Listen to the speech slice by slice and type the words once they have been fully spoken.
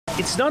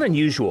It's not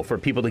unusual for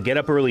people to get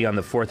up early on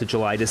the 4th of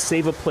July to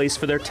save a place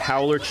for their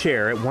towel or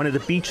chair at one of the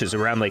beaches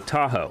around Lake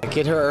Tahoe.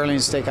 Get here early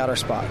and stake out our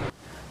spot.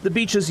 The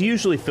beaches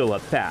usually fill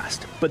up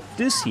fast, but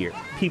this year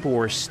people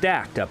were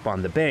stacked up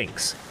on the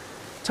banks.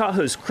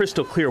 Tahoe's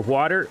crystal clear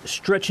water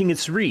stretching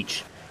its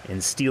reach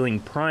and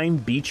stealing prime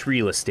beach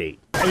real estate.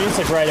 I mean, it's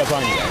like right up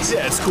on you guys.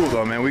 Yeah, it's cool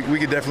though, man. We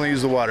could definitely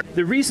use the water.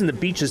 The reason the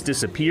beaches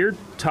disappeared,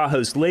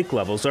 Tahoe's lake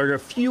levels are a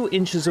few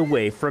inches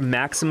away from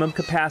maximum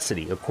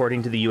capacity,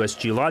 according to the U.S.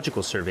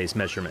 Geological Survey's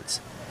measurements.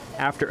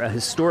 After a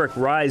historic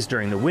rise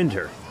during the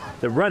winter,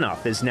 the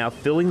runoff is now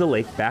filling the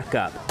lake back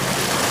up.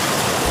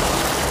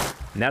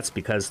 And that's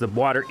because the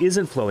water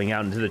isn't flowing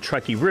out into the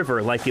Truckee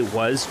River like it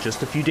was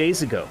just a few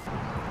days ago.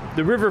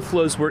 The river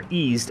flows were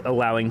eased,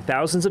 allowing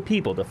thousands of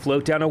people to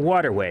float down a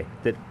waterway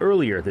that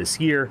earlier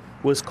this year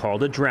was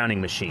called a drowning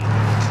machine.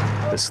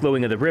 The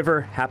slowing of the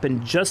river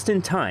happened just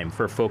in time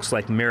for folks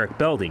like Merrick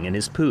Belding and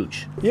his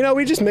pooch. You know,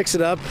 we just mix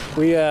it up.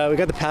 We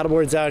got the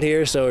paddleboards out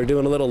here, so we're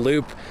doing a little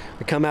loop.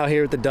 We come out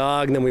here with the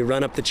dog, and then we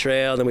run up the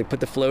trail, then we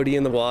put the floaty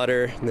in the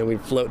water, and then we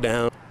float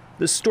down.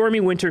 The stormy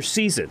winter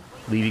season,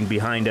 leaving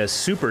behind a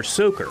super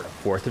soaker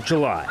 4th of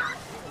July.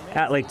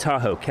 At Lake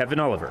Tahoe, Kevin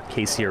Oliver,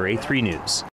 KCRA 3 News.